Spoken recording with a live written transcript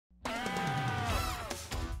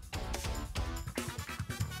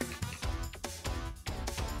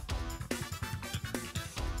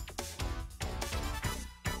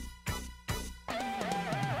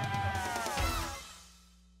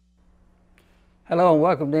Hello and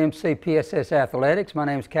welcome to MCPSS Athletics. My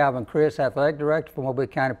name is Calvin Chris, Athletic Director for Mobile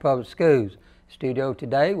County Public Schools. Studio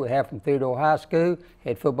today we have from Theodore High School,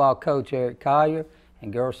 head football coach Eric Collier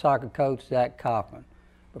and girls soccer coach Zach Kaufman.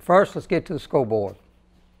 But first, let's get to the scoreboard.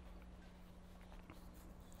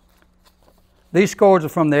 These scores are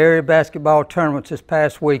from the area basketball tournaments this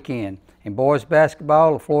past weekend. In boys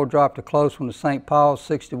basketball, the floor dropped a close one to St. Paul's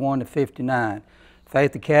 61-59.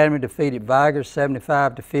 Faith Academy defeated Vigor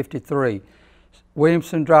 75-53.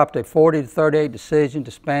 Williamson dropped a 40-38 decision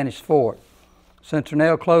to Spanish Fort.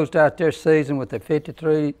 Centennial closed out their season with a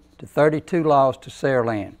 53-32 loss to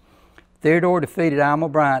Saraland. Theodore defeated Alma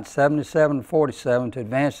Bryant 77-47 to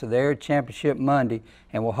advance to the area championship Monday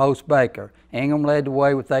and will host Baker. Ingham led the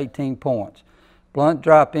way with 18 points. Blunt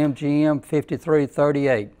dropped MGM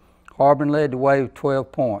 53-38. Harbin led the way with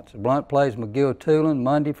 12 points. Blunt plays McGill-Tulane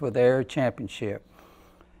Monday for the area championship.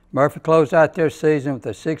 Murphy closed out their season with a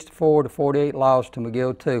 64-48 loss to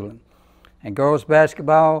McGill-Tulane. And girls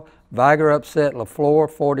basketball, Vigor upset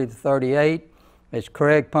LaFleur 40-38 as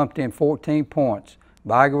Craig pumped in 14 points.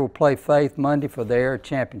 Vigor will play Faith Monday for the area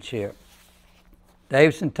championship.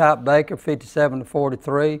 Davidson topped Baker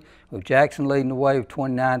 57-43 with Jackson leading the way with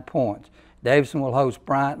 29 points. Davidson will host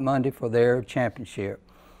Bryant Monday for the area championship.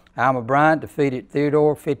 Alma Bryant defeated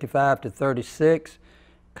Theodore 55-36.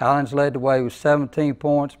 Collins led the way with 17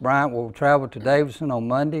 points. Bryant will travel to Davidson on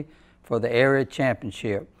Monday for the area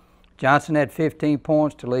championship. Johnson had 15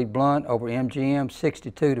 points to lead Blunt over MGM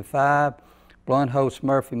 62-5. Blunt hosts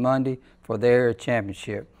Murphy Monday for the area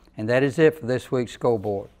championship. And that is it for this week's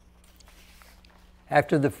scoreboard.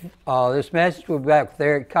 After this message, we'll be back with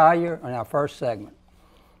Eric Collier on our first segment.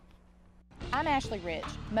 I'm Ashley Rich,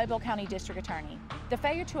 Mobile County District Attorney. The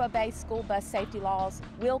failure to obey school bus safety laws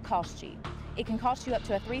will cost you. It can cost you up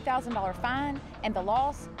to a $3,000 fine and the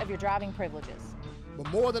loss of your driving privileges.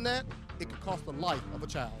 But more than that, it could cost the life of a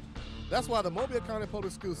child. That's why the Mobile County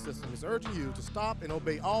Public School System is urging you to stop and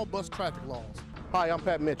obey all bus traffic laws. Hi, I'm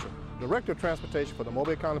Pat Mitchell, Director of Transportation for the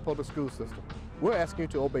Mobile County Public School System. We're asking you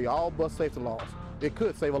to obey all bus safety laws. It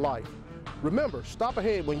could save a life. Remember, stop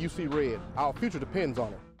ahead when you see red. Our future depends on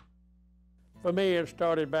it. For me, it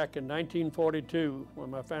started back in 1942 when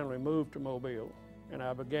my family moved to Mobile, and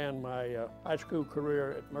I began my high school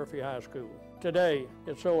career at Murphy High School. Today,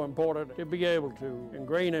 it's so important to be able to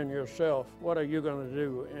ingrain in yourself what are you going to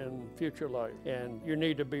do in future life, and you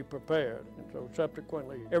need to be prepared. And so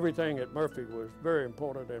subsequently, everything at Murphy was very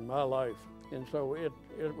important in my life, and so it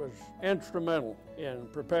was instrumental in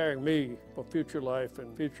preparing me for future life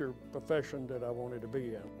and future profession that I wanted to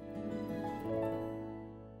be in.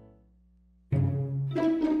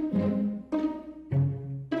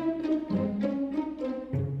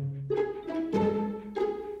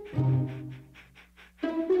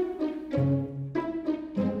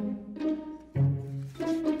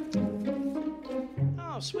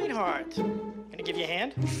 Sweetheart, can I give you a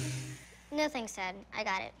hand? No thanks, Dad. I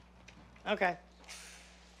got it. Okay.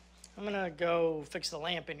 I'm gonna go fix the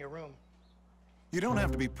lamp in your room. You don't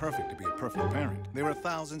have to be perfect to be a perfect parent. There are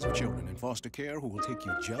thousands of children in foster care who will take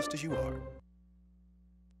you just as you are.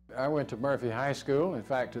 I went to Murphy High School. In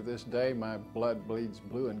fact, to this day, my blood bleeds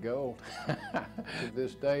blue and gold. To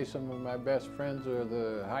this day, some of my best friends are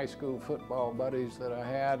the high school football buddies that I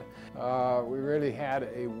had. We really had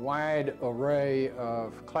a wide array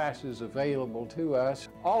of classes available to us.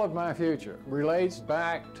 All of my future relates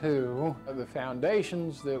back to the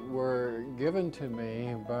foundations that were given to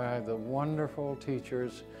me by the wonderful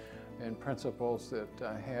teachers and principals that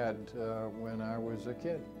I had when I was a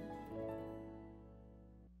kid.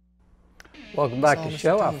 Welcome back to the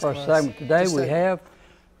show. Our first segment today we have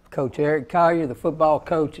Coach Eric Collier, the football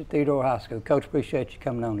coach at Theodore High School. Coach, appreciate you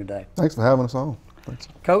coming on today. Thanks for having us on. Thanks.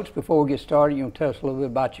 Coach, before we get started, you want to tell us a little bit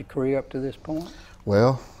about your career up to this point?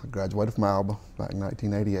 Well, I graduated from Alba back in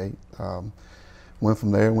 1988. Went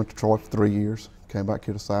from there, went to Troy for 3 years, came back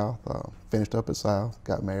here to South, finished up at South,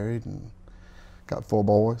 got married, and got 4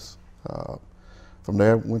 boys. From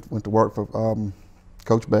there, went to work for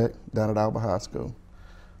Coach Beck down at Alba High School.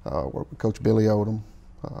 Worked with Coach Billy Odom,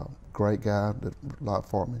 great guy, did a lot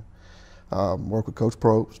for me. Worked with Coach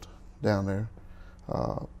Probst down there.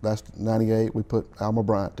 That's 98, we put Alma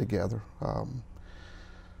Bryant together.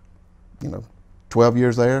 12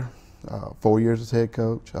 years there, 4 years as head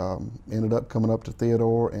coach. Ended up coming up to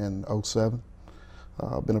Theodore in 07.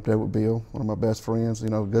 Been up there with Bill, one of my best friends. The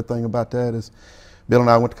good thing about that is Bill and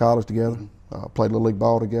I went to college together, played Little League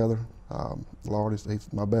ball together. Lord,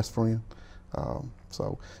 he's my best friend.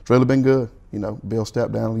 So it's really been good. Bill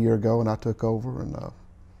stepped down a year ago and I took over, and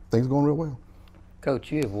things are going real well.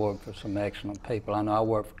 Coach, you have worked for some excellent people. I know I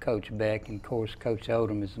work for Coach Beck, and of course Coach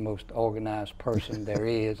Odom is the most organized person there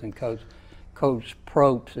is, and Coach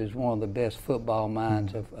Probst is one of the best football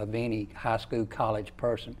minds of any high school, college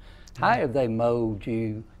person. How have they molded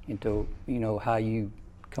you into, you know, how you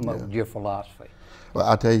come up with your philosophy? Well,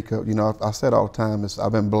 I tell you, Coach, you know, I said all the time,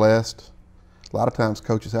 I've been blessed. A lot of times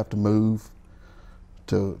coaches have to move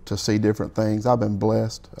to see different things. I've been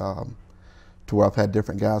blessed to where I've had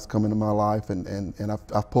different guys come into my life, and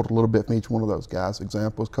I've pulled a little bit from each one of those guys.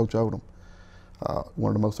 Example is Coach Odom, one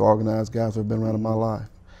of the most organized guys I've been around in my life.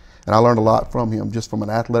 And I learned a lot from him, just from an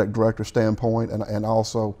athletic director standpoint, and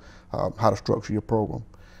also how to structure your program.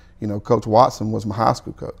 You know, Coach Watson was my high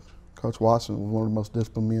school coach. Coach Watson was one of the most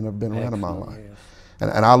disciplined men I've been around in my life. Yes.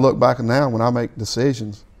 And I look back, and now when I make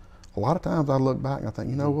decisions, a lot of times I look back and I think,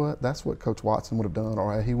 you know what, that's what Coach Watson would have done,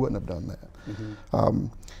 or he wouldn't have done that.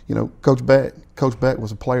 You know, Coach Beck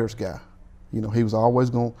was a player's guy. You know, he was always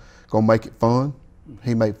going to make it fun.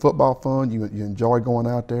 He made football fun. You enjoy going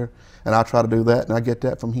out there, and I try to do that, and I get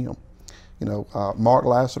that from him. You know, Mark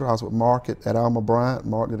Lassiter, I was with Mark at Alma Bryant.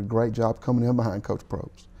 Mark did a great job coming in behind Coach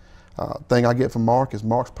Probst. Thing I get from Mark is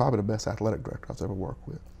Mark's probably the best athletic director I've ever worked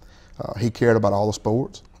with. He cared about all the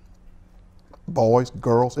sports, boys,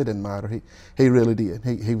 girls, it didn't matter. He really did.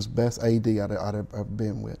 He was the best AD I'd ever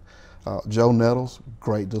been with. Joe Nettles,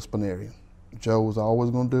 great disciplinarian. Joe was always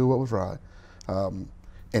going to do what was right, and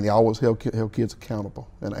he always held kids accountable.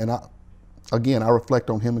 And I reflect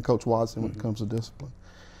on him and Coach Watson when it comes to discipline.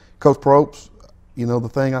 Coach Probst, you know, the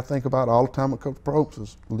thing I think about all the time with Coach Probst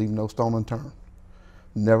is leave no stone unturned.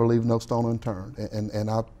 Never leave no stone unturned. And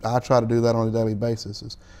I try to do that on a daily basis.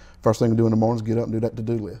 Is first thing I do in the morning is get up and do that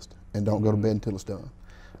to-do list, and don't go to bed until it's done.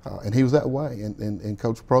 And he was that way. And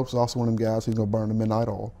Coach Probst is also one of them guys who's going to burn the midnight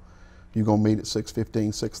oil. You're going to meet at 6:15,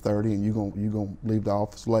 6:30, and you're going to leave the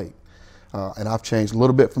office late. And I've changed a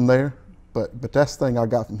little bit from there, but that's the thing I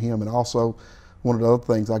got from him. And also, one of the other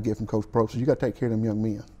things I get from Coach Probst is you got to take care of them young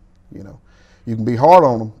men. You know, you can be hard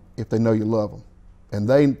on them if they know you love them, and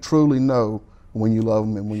they truly know when you love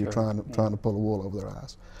them and when you're trying to pull the wool over their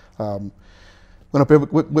eyes. Went up here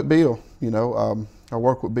with Bill. You know, I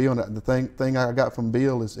work with Bill, and the thing I got from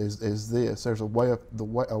Bill is this: there's a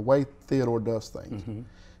way Theodore does things,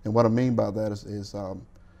 and what I mean by that is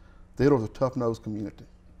Theodore's a tough-nosed community,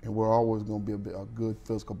 and we're always going to be a good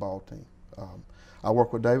physical ball team. I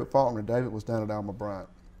work with David Faulkner. David was down at Alma Bryant.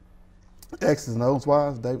 X's and O's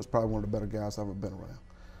wise, David's probably one of the better guys I've ever been around.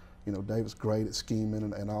 You know, David's great at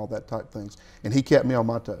scheming and all that type of things, and he kept me on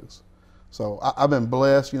my toes. So I've been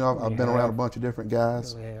blessed. You know, I've been around a bunch of different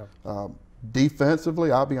guys.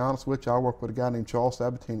 Defensively, I'll be honest with you, I work with a guy named Charles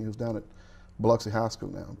Sabatini who's down at Biloxi High School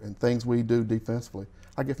now, and things we do defensively,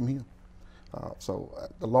 I get from him. So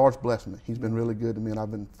the Lord's blessed me. He's been really good to me, and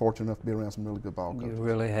I've been fortunate enough to be around some really good ball coaches. You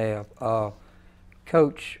really have.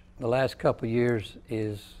 Coach, the last couple of years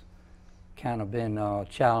is kind of been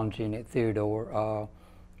challenging at Theodore.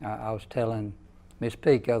 I was telling Miss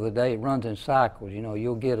Peak the other day, it runs in cycles. You know,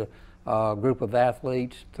 you'll get a group of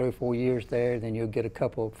athletes 3 or 4 years there, then you'll get a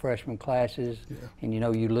couple of freshman classes, and you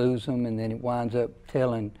know, you lose them, and then it winds up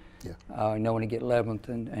telling, you know, when you get 11th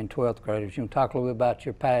and 12th graders. You can talk a little bit about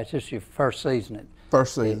your past. This is your first season.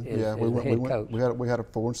 First season, we had a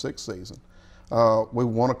 4 and 6 season. We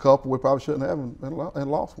won a couple we probably shouldn't have, and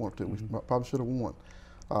lost 1 or 2. We probably should have won.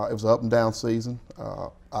 It was an up and down season.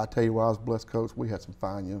 I tell you why I was blessed, Coach. We had some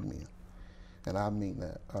fine young men, and I mean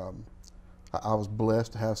that. I was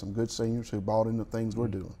blessed to have some good seniors who bought into things we're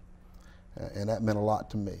doing, and that meant a lot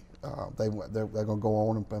to me. They're going to go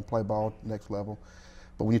on and play ball at the next level.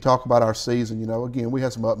 But when you talk about our season, you know, again, we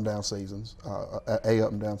had some up and down seasons, up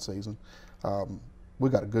and down season. We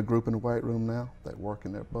got a good group in the weight room now. They're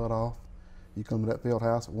working their butt off. You come to that field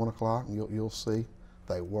house at 1 o'clock, and you'll see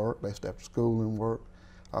they work. They stay after school and work.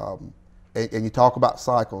 And you talk about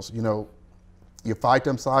cycles. You know, you fight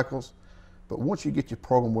them cycles, but once you get your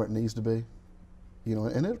program where it needs to be, you know,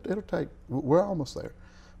 and it'll take, we're almost there.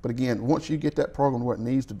 But again, once you get that program where it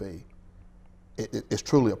needs to be, it's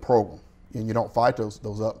truly a program. And you don't fight those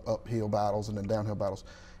uphill battles and then downhill battles.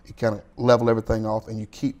 You kind of level everything off, and you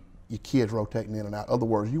keep your kids rotating in and out. In other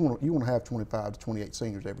words, you want to have 25 to 28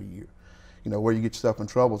 seniors every year. You know, where you get yourself in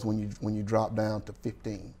trouble is when you drop down to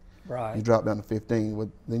 15. Right. You drop down to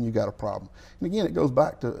 15, then you got a problem. And again, it goes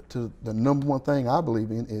back to the number one thing I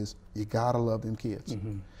believe in is you gotta love them kids.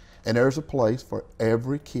 And there's a place for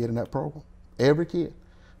every kid in that program. Every kid.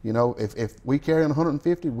 You know, if we carry in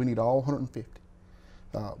 150, we need all 150.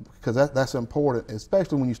 Because that's important,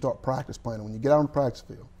 especially when you start practice planning. When you get out on the practice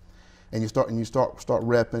field and you start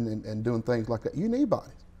repping and doing things like that, you need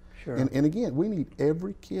bodies. Sure. And again, we need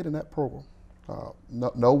every kid in that program.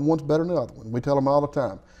 No one's better than the other one. We tell them all the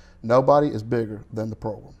time, nobody is bigger than the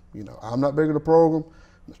program. You know, I'm not bigger than the program.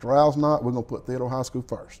 Mr. Rao's not. We're going to put Theodore High School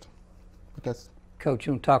first. But that's Coach,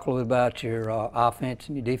 you want to talk a little bit about your offense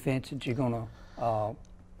and your defense that you're going to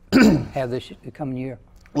have this coming year?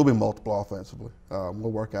 We'll be multiple offensively.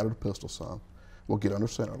 We'll work out of the pistol some. We'll get under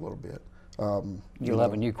center a little bit. You'll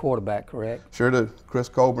have a new quarterback, correct? Sure do. Chris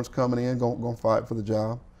Colburn's coming in, going to fight for the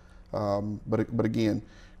job. But again,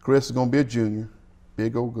 Chris is going to be a junior,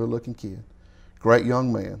 big old good-looking kid, great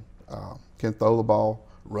young man, can throw the ball,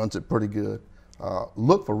 runs it pretty good.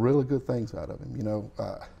 Look for really good things out of him. You know,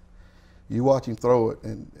 you watch him throw it,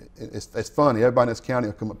 and it's funny. Everybody in this county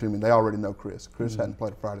will come up to me, and they already know Chris. Chris hadn't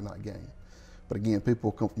played a Friday night game. But again,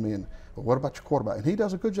 people will come to me and, well, what about your quarterback? And he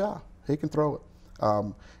does a good job. He can throw it.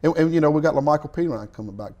 And you know, we got LaMichael Pirine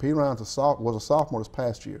coming back. Pirine was a sophomore this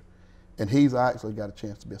past year, and he's actually got a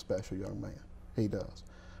chance to be a special young man. He does.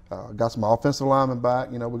 Got some offensive linemen back.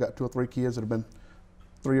 You know, we got 2 or 3 kids that have been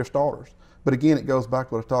 3-year starters. But again, it goes back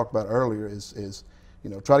to what I talked about earlier is you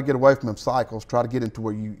know, try to get away from them cycles, try to get into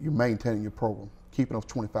where you're maintaining your program, keeping those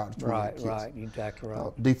 25 to 28 kids. Right, exactly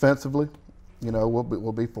right. Defensively, you know, we'll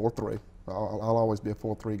be 4-3. I'll always be a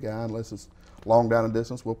 4-3 guy unless it's long down and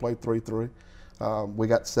distance. We'll play 3-3. We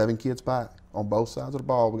got 7 kids back on both sides of the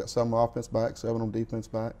ball. We got 7 on offense back, 7 on defense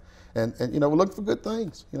back. And you know, we're looking for good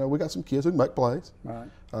things. You know, we got some kids who can make plays. Right.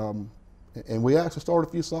 And we actually started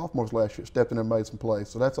a few sophomores last year, stepped in and made some plays.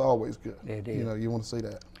 So that's always good. It is. You know, you want to see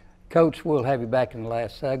that. Coach, we'll have you back in the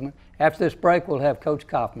last segment. After this break, we'll have Coach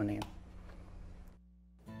Kaufman in.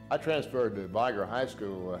 I transferred to Viger High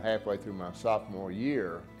School halfway through my sophomore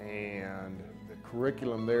year, and the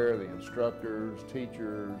curriculum there, the instructors,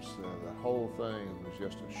 teachers, the whole thing was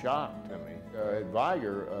just a shock to me. At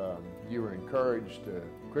Viger, you were encouraged to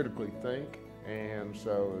critically think, and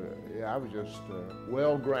so I was just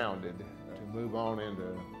well-grounded to move on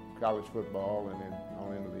into college football and then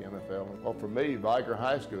on into the NFL. Well, for me, Viger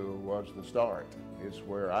High School was the start. It's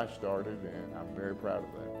where I started, and I'm very proud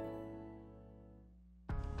of that.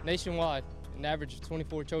 Nationwide, an average of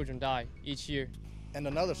 24 children die each year. And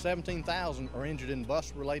another 17,000 are injured in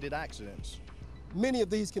bus-related accidents. Many of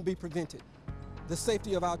these can be prevented. The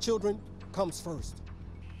safety of our children comes first.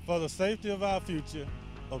 For the safety of our future,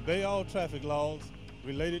 obey all traffic laws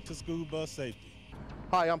related to school bus safety.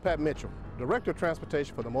 Hi, I'm Pat Mitchell, Director of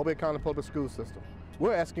Transportation for the Mobile County Public School System.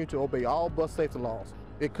 We're asking you to obey all bus safety laws.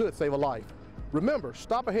 It could save a life. Remember,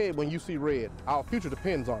 stop ahead when you see red. Our future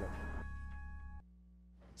depends on it.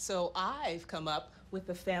 So I've come up with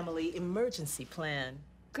the family emergency plan.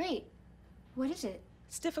 Great. What is it?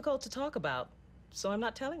 It's difficult to talk about, so I'm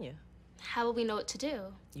not telling you. How will we know what to do?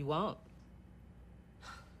 You won't.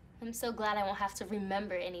 I'm so glad I won't have to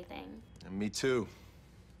remember anything. And me too.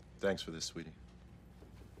 Thanks for this, sweetie.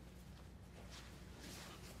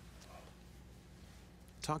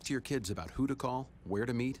 Talk to your kids about who to call, where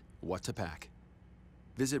to meet, what to pack.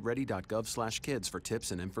 Visit ready.gov/kids for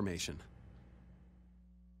tips and information.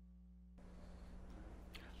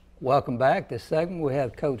 Welcome back. This segment we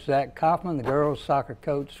have Coach Zach Kaufman, the girls soccer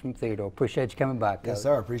coach from Theodore. Appreciate you coming back, Coach. Yes,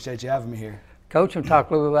 sir. Appreciate you having me here. Coach, I'm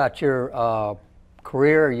talk a little bit about your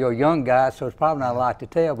career. You're a young guy, so it's probably not a lot to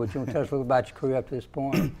tell, but you want to tell us a little about your career up to this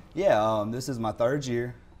point? Yeah, this is my 3rd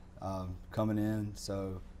year coming in,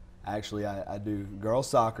 so actually I do girls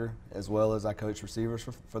soccer as well as I coach receivers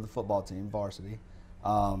for the football team, varsity.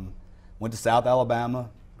 Went to South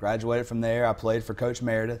Alabama, graduated from there. I played for Coach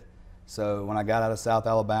Meredith. So when I got out of South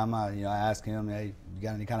Alabama, I asked him, hey, you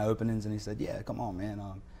got any kind of openings? And he said, yeah, come on, man.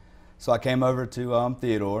 So I came over to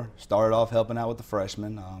Theodore, started off helping out with the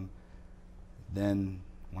freshmen. Then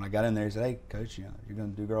when I got in there, he said, hey, Coach, you're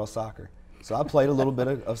going to do girls soccer. So I played a little bit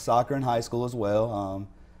of soccer in high school as well.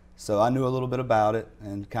 So I knew a little bit about it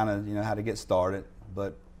and kind of, how to get started.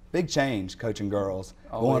 But big change coaching girls,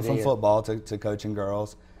 going from football to coaching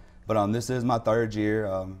girls. But this is my 3rd year,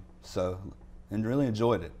 and really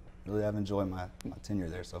enjoyed it. Really have enjoyed my tenure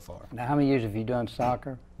there so far. Now, how many years have you done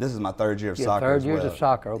soccer? This is my 3rd year of soccer 3rd as well. years of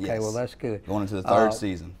soccer. Okay, yes. Well, that's good. Going into the 3rd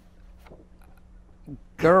season.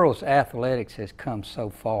 Girls athletics has come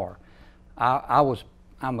so far.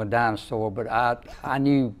 I'm a dinosaur, but I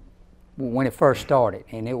knew when it first started,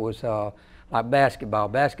 and it was like basketball.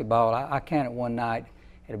 Basketball, I counted one night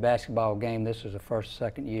at a basketball game. This was the 1st,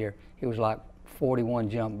 2nd year. It was like 41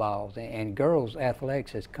 jump balls, and girls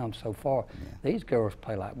athletics has come so far. Yeah. These girls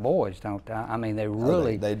play like boys, don't they? I mean, they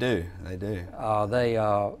really. They do.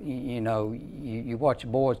 You watch a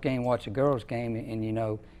boys game, watch a girls game, and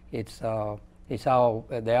it's all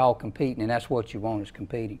they're all competing, and that's what you want is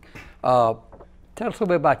competing. Tell Tell us a little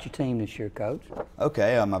bit about your team this year, Coach.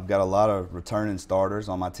 Okay, I've got a lot of returning starters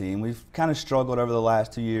on my team. We've kind of struggled over the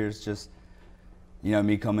last 2 years, just, you know,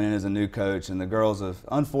 me coming in as a new coach, and the girls have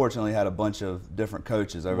unfortunately had a bunch of different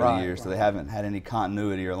coaches over the years, so they haven't had any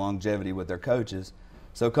continuity or longevity with their coaches.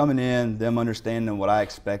 So coming in, them understanding what I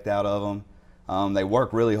expect out of them, they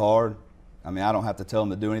work really hard. I mean, I don't have to tell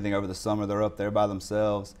them to do anything over the summer. They're up there by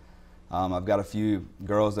themselves. I've got a few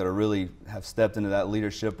girls that are really have stepped into that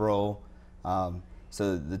leadership role.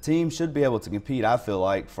 So the team should be able to compete, I feel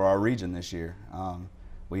like, for our region this year.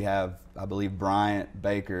 We have, I believe, Bryant,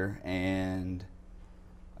 Baker, and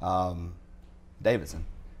Davidson.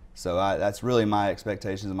 So that's really my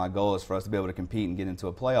expectations and my goal is for us to be able to compete and get into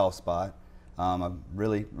a playoff spot. I'm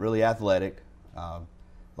really athletic, a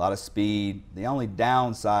lot of speed. The only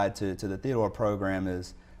downside to the Theodore program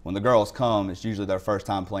is when the girls come, it's usually their first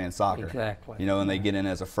time playing soccer. Exactly. You know, and they get in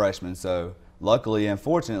as a freshman. So luckily and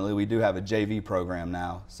fortunately, we do have a JV program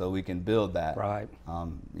now, so we can build that. Right.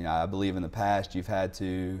 You know, I believe in the past you've had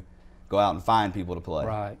to go out and find people to play.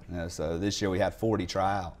 Right. You know, so this year we had 40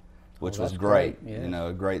 try out, which was that's great. yes. You know,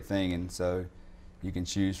 a great thing, and so you can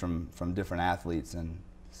choose from different athletes, and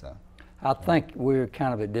so. I think we're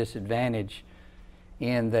kind of at a disadvantage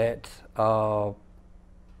in that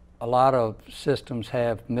a lot of systems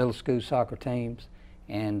have middle school soccer teams,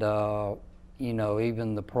 and you know,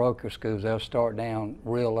 even the parochial schools, they'll start down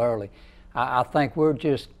real early. I think we're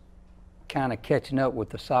just kind of catching up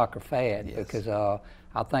with the soccer fad, because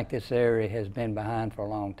I think this area has been behind for a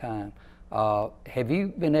long time. Have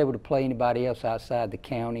you been able to play anybody else outside the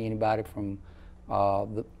county, anybody from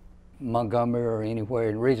the Montgomery or anywhere?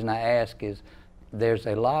 And the reason I ask is there's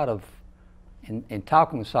a lot of, in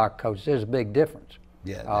talking with soccer coaches, there's a big difference.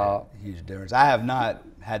 Yeah, huge difference. I have not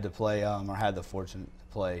had to play or had the fortune to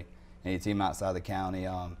play any team outside the county.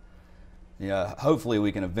 Yeah, hopefully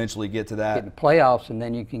we can eventually get to that. Get the playoffs, and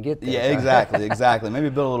then you can get there. Yeah, exactly, exactly. Maybe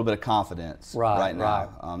build a little bit of confidence right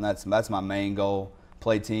now. That's my main goal.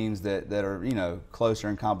 Play teams that are, you know, closer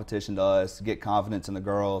in competition to us, get confidence in the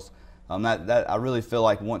girls. That I really feel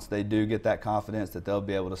like once they do get that confidence, that they'll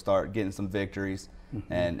be able to start getting some victories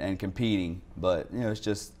and competing. But you know,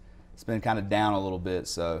 it's been kind of down a little bit,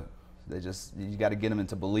 so you got to get them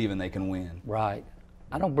into believing they can win. Right.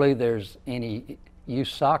 I don't believe there's any youth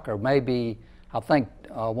soccer. Maybe I think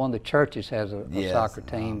one of the churches has a soccer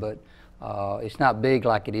team, but it's not big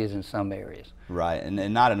like it is in some areas. Right,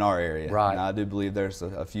 and not in our area. Right. And I do believe there's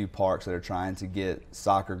a few parks that are trying to get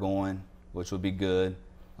soccer going, which would be good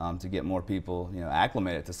to get more people, you know,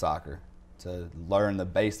 acclimated to soccer, to learn the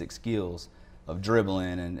basic skills of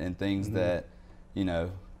dribbling and things that, you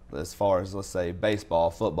know, as far as, let's say,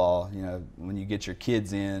 baseball, football, you know, when you get your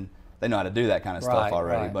kids in, they know how to do that kind of stuff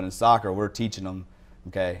already. Right. But in soccer, we're teaching them,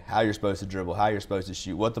 okay, how you're supposed to dribble, how you're supposed to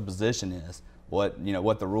shoot, what the position is, what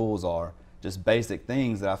the rules are, just basic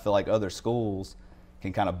things that I feel like other schools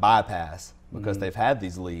can kind of bypass because they've had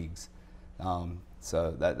these leagues.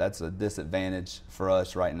 So that's a disadvantage for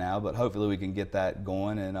us right now, but hopefully we can get that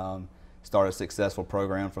going and start a successful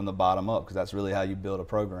program from the bottom up, because that's really how you build a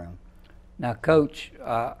program. Now, Coach,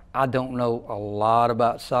 I don't know a lot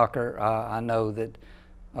about soccer. I know that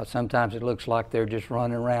sometimes it looks like they're just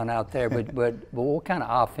running around out there, but what kind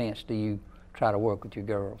of offense do you try to work with your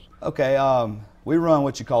girls? Okay, we run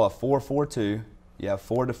what you call a 4-4-2. You have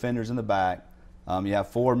 4 defenders in the back. You have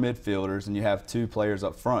 4 midfielders, and you have 2 players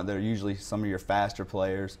up front that are usually some of your faster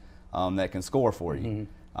players that can score for you.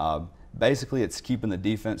 Basically, it's keeping the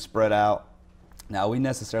defense spread out. Now, we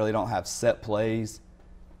necessarily don't have set plays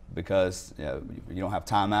because you don't have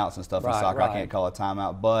timeouts and stuff in soccer. I can't call a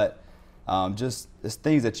timeout, but just it's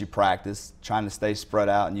things that you practice, trying to stay spread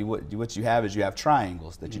out. And what you have is you have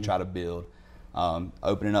triangles that you try to build,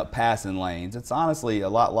 opening up passing lanes. It's honestly a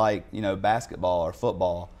lot like, you know, basketball or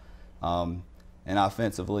football. And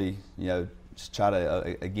offensively, you know, just try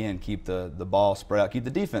to, again, keep the ball spread out, keep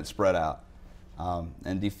the defense spread out.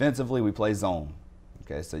 And defensively, we play zone.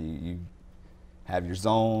 Okay, so you have your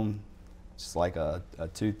zone, just like a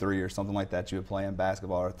 2-3 or something like that you would play in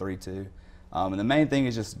basketball, or a 3-2. And the main thing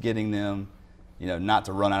is just getting them, you know, not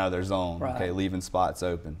to run out of their zone, okay, leaving spots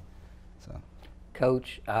open. So,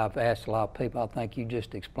 Coach, I've asked a lot of people. I think you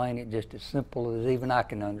just explained it just as simple as even I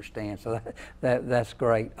can understand, so that's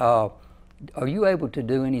great. Are you able to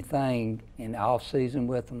do anything in the off-season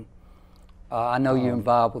with them? I know you're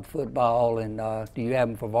involved with football, and do you have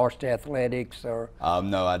them for varsity athletics? Or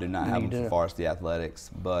no, I do not have them for varsity athletics,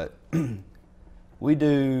 but we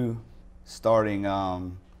do starting,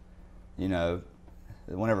 you know,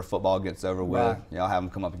 whenever football gets over with, you know, I'll have them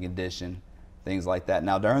come up and condition, things like that.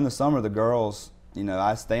 Now, during the summer, the girls, you know,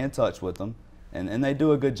 I stay in touch with them. and they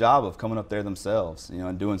do a good job of coming up there themselves, you know,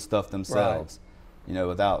 and doing stuff themselves, you know,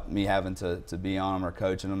 without me having to be on them or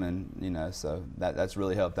coaching them, and you know, so that's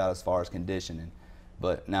really helped out as far as conditioning.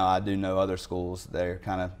 But now I do know other schools, they're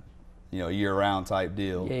kind of, you know, year-round type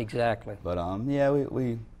deal. Yeah, exactly. But yeah,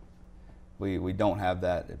 we don't have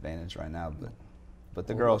that advantage right now, but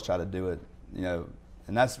the girls try to do it, you know,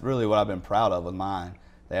 and that's really what I've been proud of with mine.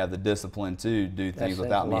 They have the discipline to do things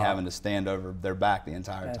without me having to stand over their back the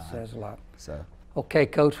entire time. That says a lot. So. Okay,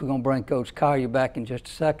 Coach, we're going to bring Coach Collier back in just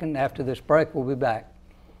a second. After this break, we'll be back.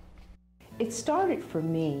 It started for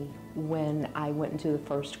me when I went into the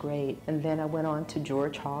first grade, and then I went on to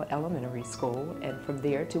George Hall Elementary School, and from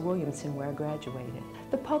there to Williamson, where I graduated.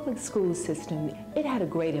 The public school system, it had a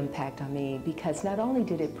great impact on me because not only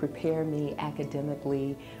did it prepare me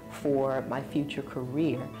academically for my future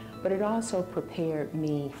career, but it also prepared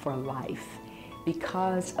me for life.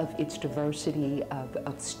 Because of its diversity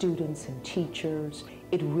of students and teachers,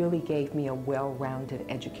 it really gave me a well-rounded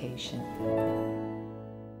education.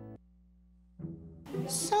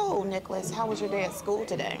 So, Nicholas, how was your day at school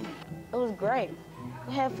today? It was great.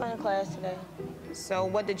 We had fun in class today. So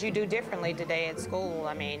what did you do differently today at school?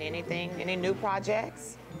 I mean, any new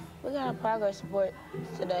projects? We got a progress report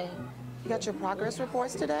today. You got your progress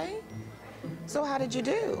reports today? So how did you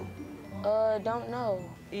do? Don't know.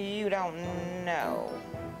 You don't know.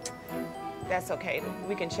 That's okay.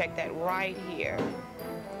 We can check that right here.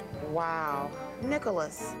 Wow.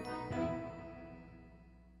 Nicholas.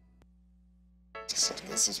 So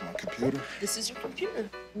this is my computer. This is your computer.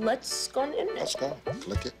 Let's go on the internet. Let's go.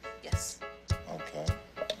 Click it. Yes. Okay.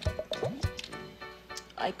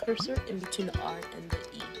 I cursor in between the R and the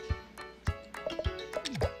E.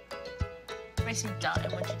 Pressing dot,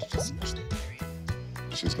 I want you to just push the period.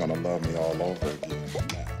 She's gonna love me all over again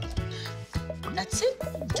now. That's it.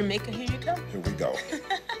 Jamaica, here you come. Here we go.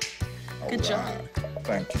 Good job.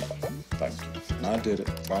 Thank you. Thank you. And I did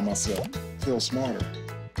it by myself. Feel smarter.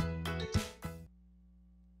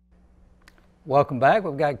 Welcome back.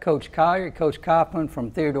 We've got Coach Collier, Coach Copeland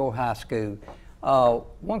from Theodore High School.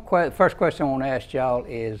 First question I want to ask y'all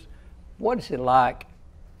is, what is it like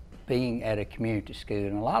being at a community school?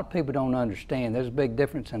 And a lot of people don't understand. There's a big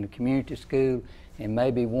difference in a community school and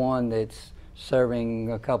maybe one that's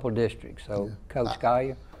serving a couple districts. So, yeah. Coach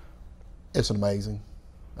Collier? It's amazing.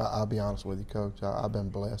 I'll be honest with you, Coach. I've been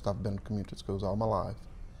blessed. I've been in community schools all my life.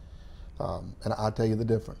 And I'll tell you the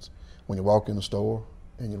difference. When you walk in the store,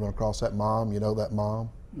 and you run across that mom, you know that mom,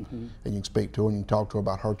 and you can speak to her and you can talk to her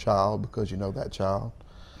about her child because you know that child.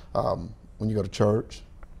 When you go to church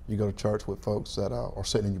with folks that are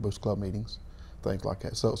sitting in your Boost Club meetings, things like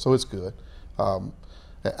that. So it's good.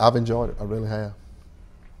 I've enjoyed it, I really have.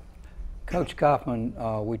 Coach Kaufman,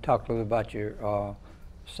 we talked a little about your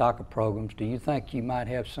soccer programs. Do you think you might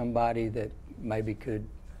have somebody that maybe could,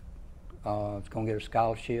 is going to get a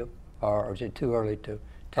scholarship, or is it too early to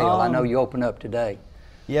tell? I know you open up today.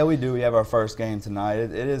 Yeah, we do. We have our first game tonight.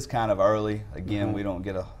 It is kind of early. Again, we don't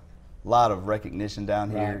get a lot of recognition down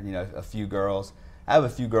here. Right. You know, a few girls. I have a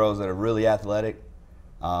few girls that are really athletic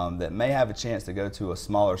that may have a chance to go to a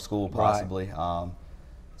smaller school possibly. Right.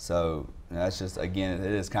 So you know, that's just, again,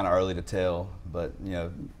 it is kind of early to tell. But you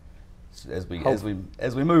know, as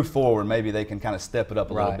we move forward, maybe they can kind of step it up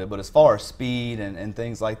a little bit. But as far as speed and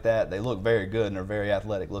things like that, they look very good and they're very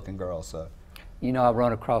athletic-looking girls. So. You know, I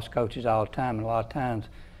run across coaches all the time, and a lot of times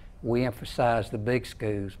we emphasize the big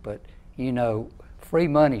schools, but you know, free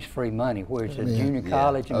money's free money, whether it's at junior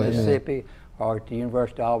college in Mississippi or at the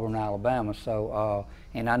University of Auburn, Alabama. So,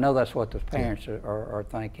 and I know that's what the parents are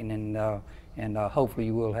thinking, and hopefully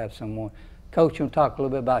you will have someone. Coach, you want to talk a little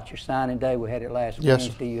bit about your signing day? We had it last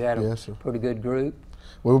Wednesday. You had a pretty good group.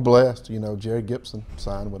 We were blessed. You know, Jerry Gibson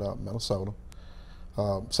signed with Minnesota.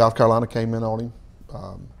 South Carolina came in on him.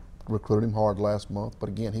 Recruited him hard last month, but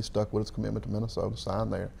again, he stuck with his commitment to Minnesota,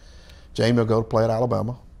 signed there. Jamie will go to play at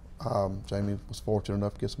Alabama. Jamie was fortunate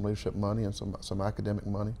enough to get some leadership money and some academic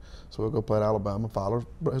money, so he'll go play at Alabama, follow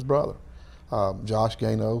his brother. Josh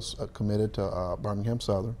Gano's committed to Birmingham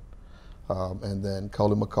Southern, and then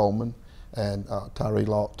Coley McColeman and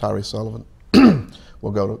Tyree Sullivan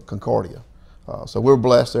will go to Concordia. So we're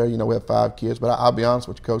blessed there. You know, we have 5 kids, but I'll be honest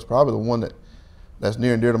with you, Coach, probably the one that's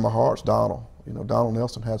near and dear to my heart is Donald. You know, Donald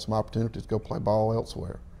Nelson had some opportunities to go play ball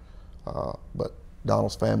elsewhere, but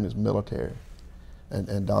Donald's family is military,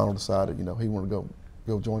 and Donald decided, you know, he wanted to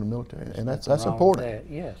go join the military, and that's important.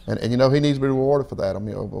 Yes. And you know, he needs to be rewarded for that. I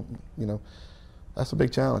mean, you know, that's a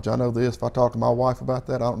big challenge. I know this. If I talk to my wife about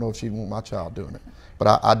that, I don't know if she'd want my child doing it.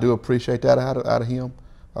 But I do appreciate that out of him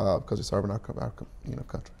because it's serving our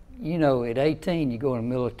country. you know, at 18, you go in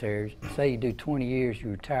the military. Say you do 20 years, you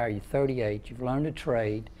retire, you're 38, you've learned a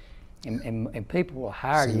trade, and people will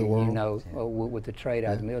hire you, you know, with the trade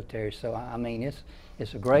out of the military. So, I mean,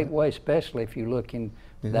 it's a great way, especially if you're looking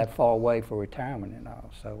that far away for retirement and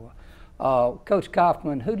all. So, Coach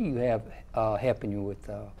Kaufman, who do you have helping you with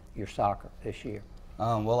your soccer this year?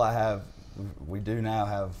 Well, we do now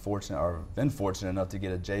have been fortunate enough to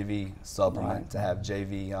get a JV supplement to have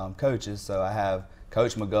JV coaches. So I have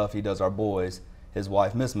Coach McGuff, he does our boys. His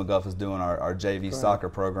wife, Miss McGuff, is doing our JV soccer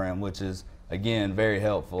program, which is, again, very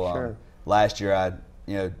helpful. Last year,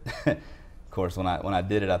 of course, when I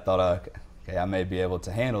did it, I thought, okay, I may be able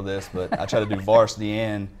to handle this, but I tried to do varsity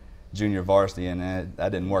and junior varsity, and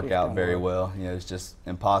that didn't work out very well. You know, it's just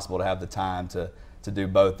impossible to have the time to do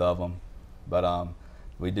both of them. But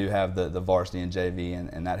we do have the varsity and JV,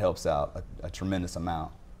 and that helps out a tremendous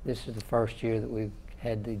amount. This is the first year that we've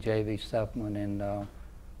had the JV supplement, and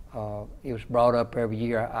it was brought up every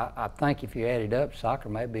year. I think if you add it up, soccer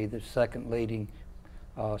may be the second leading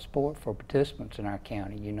sport for participants in our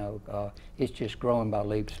county. You know, it's just growing by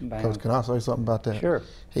leaps and bounds. Coach, can I say something about that? Sure.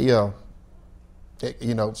 He,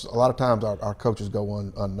 you know, a lot of times our coaches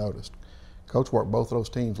go unnoticed. Coach worked both of those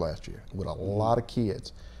teams last year with a lot of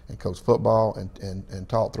kids, and coached football and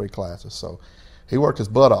taught 3 classes. So he worked his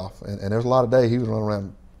butt off, and there's a lot of days he was running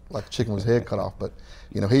around like a chicken with his head cut off. But,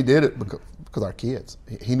 you know, he did it because our kids.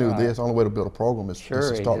 He knew this. The only way to build a program is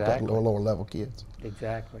to start with that lower level kids.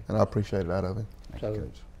 Exactly. And I appreciated that of him.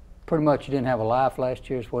 So pretty much you didn't have a life last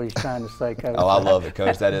year is what he's trying to say, Coach. Oh, I love it,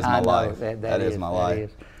 Coach. That is my life. That is my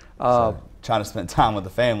life. So, trying to spend time with the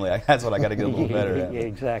family, that's what I got to get a little better at. Yeah,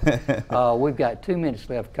 exactly. We've got 2 minutes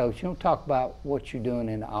left, Coach. You want to talk about what you're doing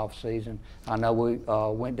in the off season? I know we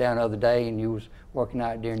went down the other day and you was working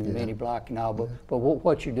out during the mini block and all, but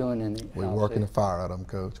what you're doing in the We're working the fire out of them,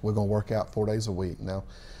 Coach. We're going to work out 4 days a week. Now,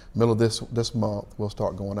 middle of this month, we'll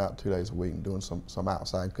start going out 2 days a week and doing some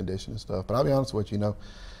outside conditioning stuff. But I'll be honest with you,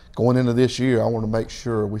 going into this year, I want to make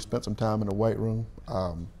sure we spent some time in the weight room.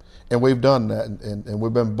 And we've done that, and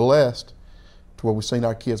we've been blessed to where we've seen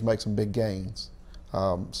our kids make some big gains.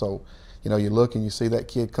 So, you know, you look and you see that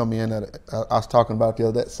kid come in. I was talking about the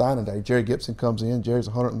other day, signing day. Jerry Gibson comes in. Jerry's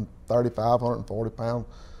 135, 140 pound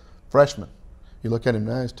freshman. You look at him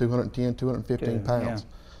now, he's 210, 215 pounds.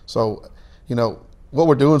 Yeah. So, you know, what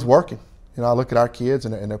we're doing is working. You know, I look at our kids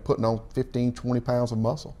and they're putting on 15, 20 pounds of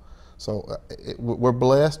muscle. So we're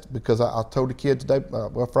blessed because I told the kids today,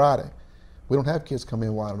 Friday, we don't have kids come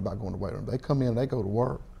in whining about going to the weight room. They come in and they go to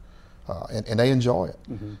work, and they enjoy it.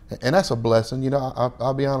 And that's a blessing. You know,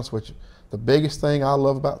 I'll be honest with you. The biggest thing I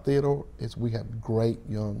love about Theodore is we have great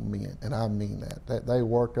young men, and I mean that. They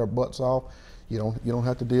work their butts off. You don't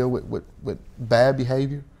have to deal with bad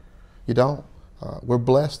behavior. You don't. We're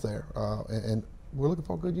blessed there, and we're looking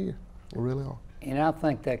for a good year. We really are. And I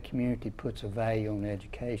think that community puts a value on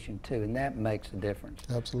education too, and that makes a difference.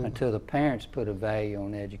 Absolutely. Until the parents put a value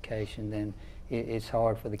on education, then it's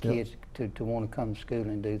hard for the kids to want to come to school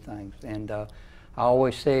and do things. And I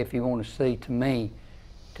always say, if you want to see, to me,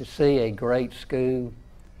 to see a great school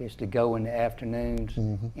is to go in the afternoons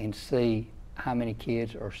and see how many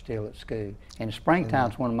kids are still at school. And the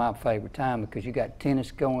springtime's one of my favorite times because you got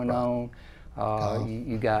tennis going on,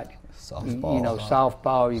 you got softball, you know,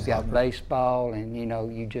 softball, you got baseball, and you know,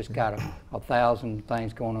 you just got 1,000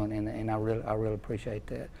 things going on, and I really appreciate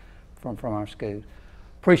that from our schools.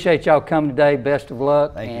 Appreciate y'all coming today. Best of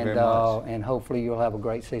luck. Thank you very much. And hopefully you'll have a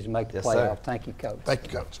great season, make the playoff. Thank you, Coach. Thank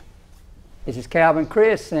you, Coach. This is Calvin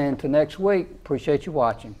Chris, and till next week, appreciate you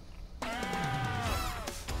watching.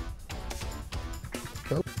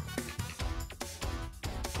 Coach.